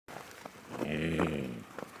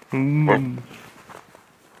Mm.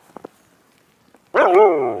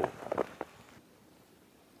 Whoa,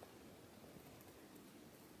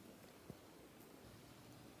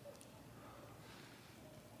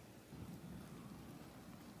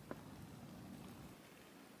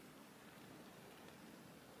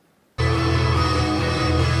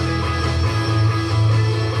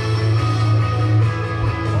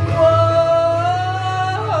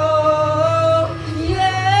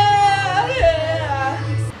 yeah,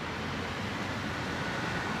 yeah.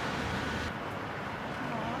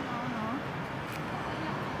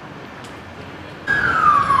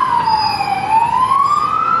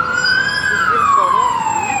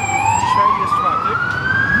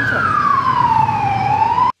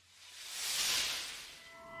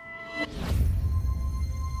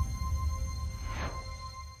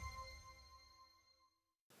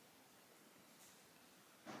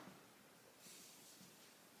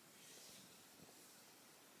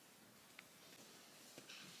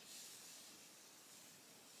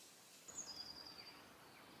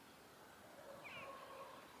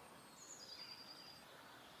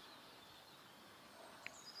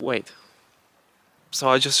 Wait. So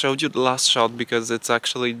I just showed you the last shot because it's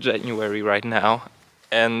actually January right now,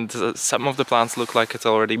 and some of the plants look like it's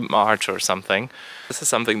already March or something. This is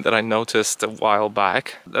something that I noticed a while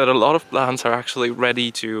back, that a lot of plants are actually ready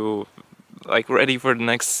to, ready for the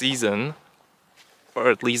next season, or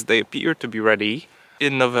at least they appear to be ready.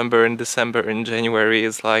 In November and December and January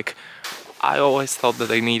is like, I always thought that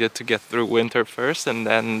they needed to get through winter first, and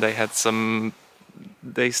then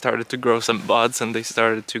they started to grow some buds and they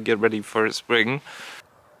started to get ready for spring.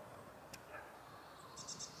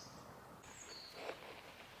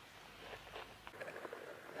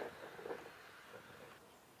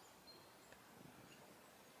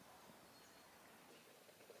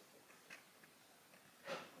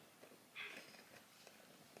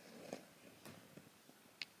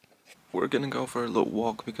 We're gonna go for a little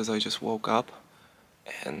walk because I just woke up,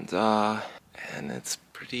 and it's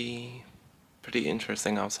pretty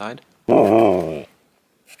interesting outside. Mm.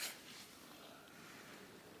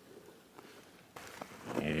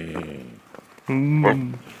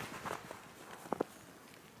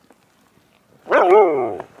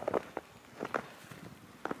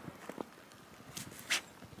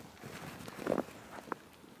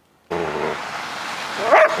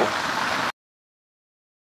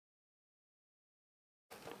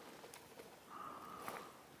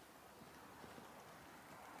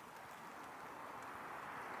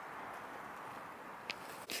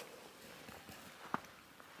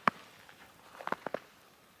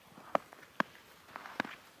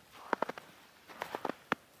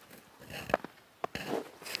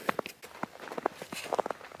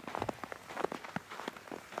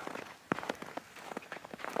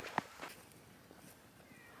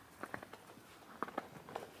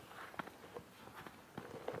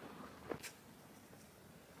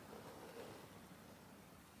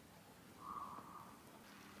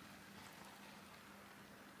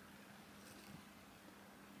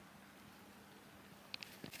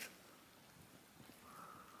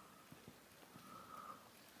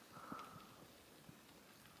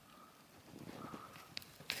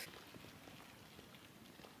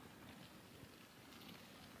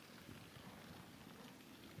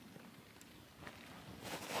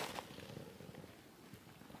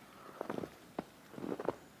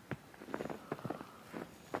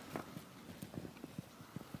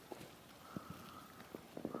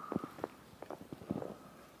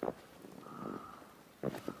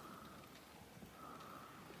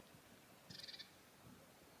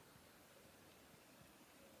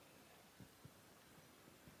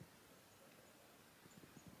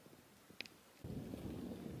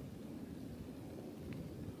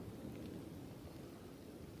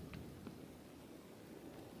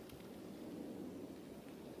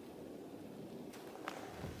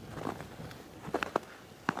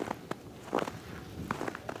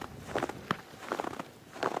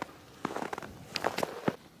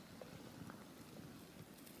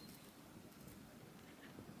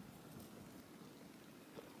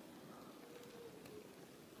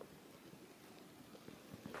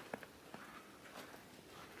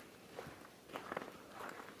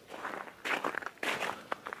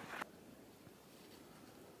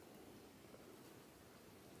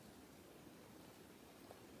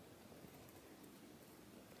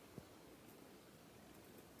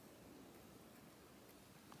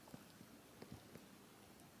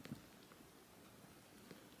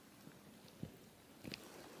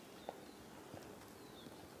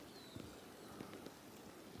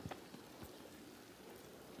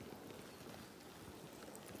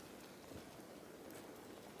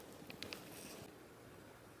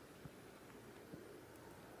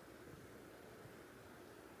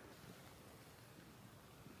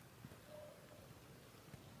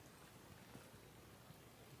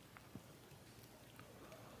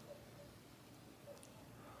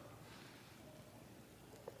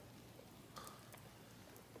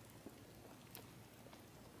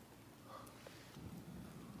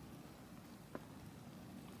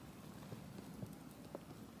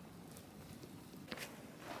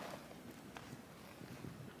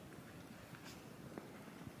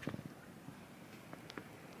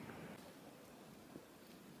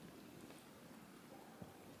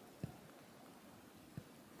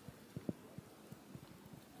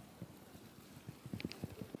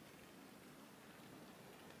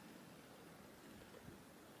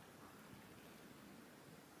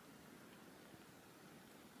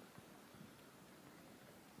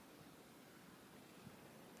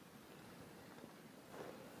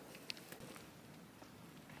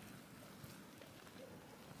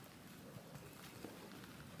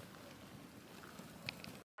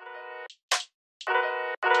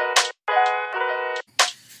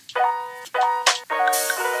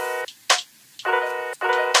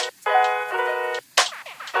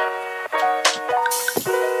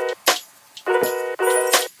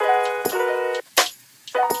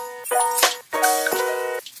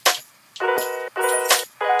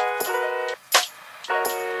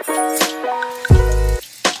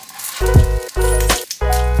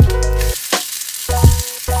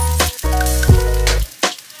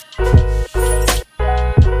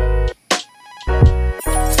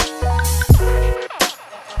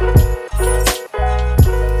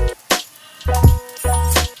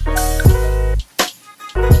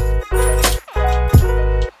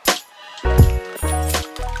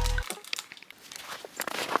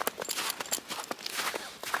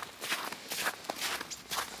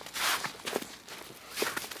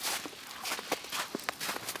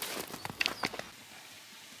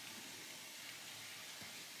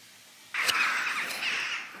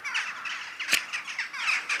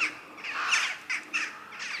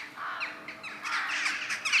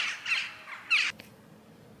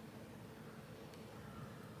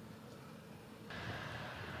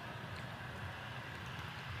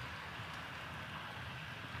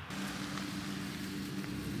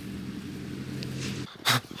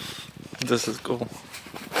 This is cool.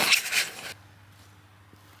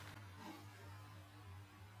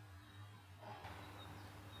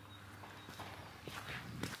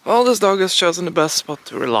 Well, this dog has chosen the best spot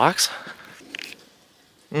to relax.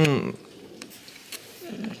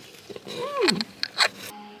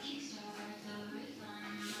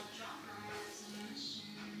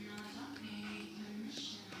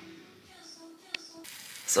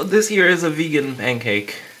 So this here is a vegan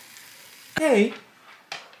pancake. Hey,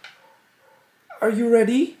 are you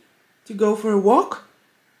ready to go for a walk?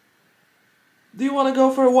 Do you want to go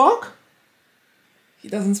for a walk? He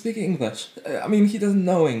doesn't speak English. I mean, he doesn't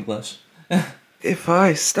know English. If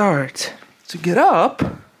I start to get up...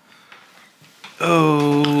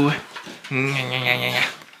 Oh...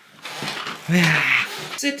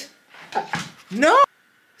 Sit! No!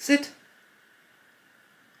 Sit!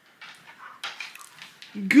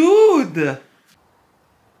 Good!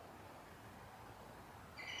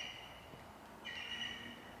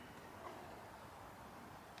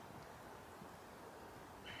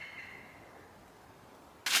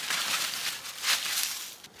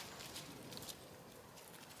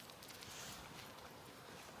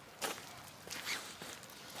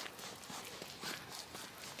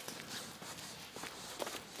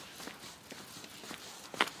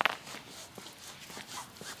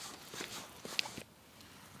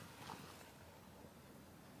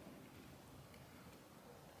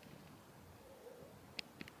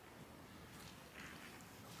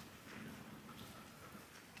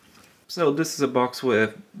 So this is a box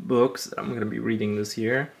with books that I'm gonna be reading this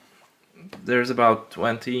year. There's about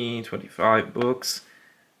 20-25 books.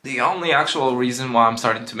 The only actual reason why I'm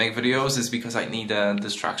starting to make videos is because I need a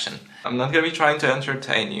distraction. I'm not gonna be trying to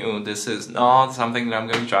entertain you. This is not something that I'm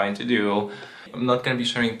gonna be trying to do. I'm not gonna be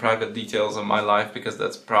sharing private details of my life because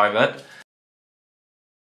that's private.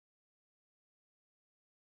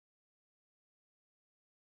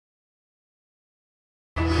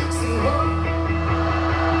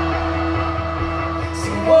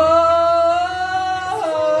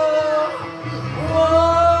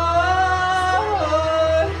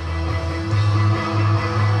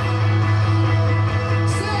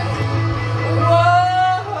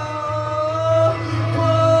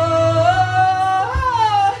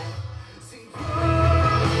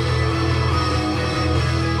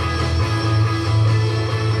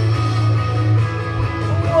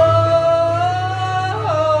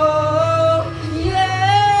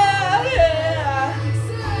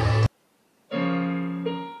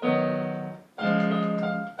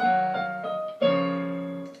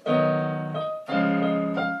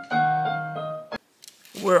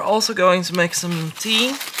 We're also going to make some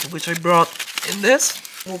tea, which I brought in this.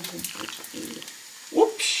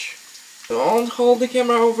 Whoops! Don't hold the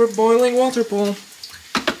camera over boiling water, Paul.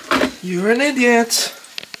 You're an idiot.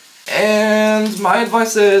 And my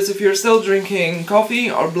advice is, if you're still drinking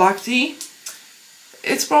coffee or black tea,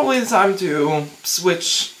 it's probably the time to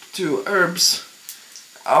switch to herbs.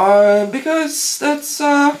 Because that's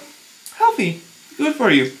healthy, good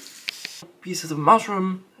for you. Pieces of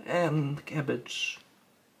mushroom and cabbage.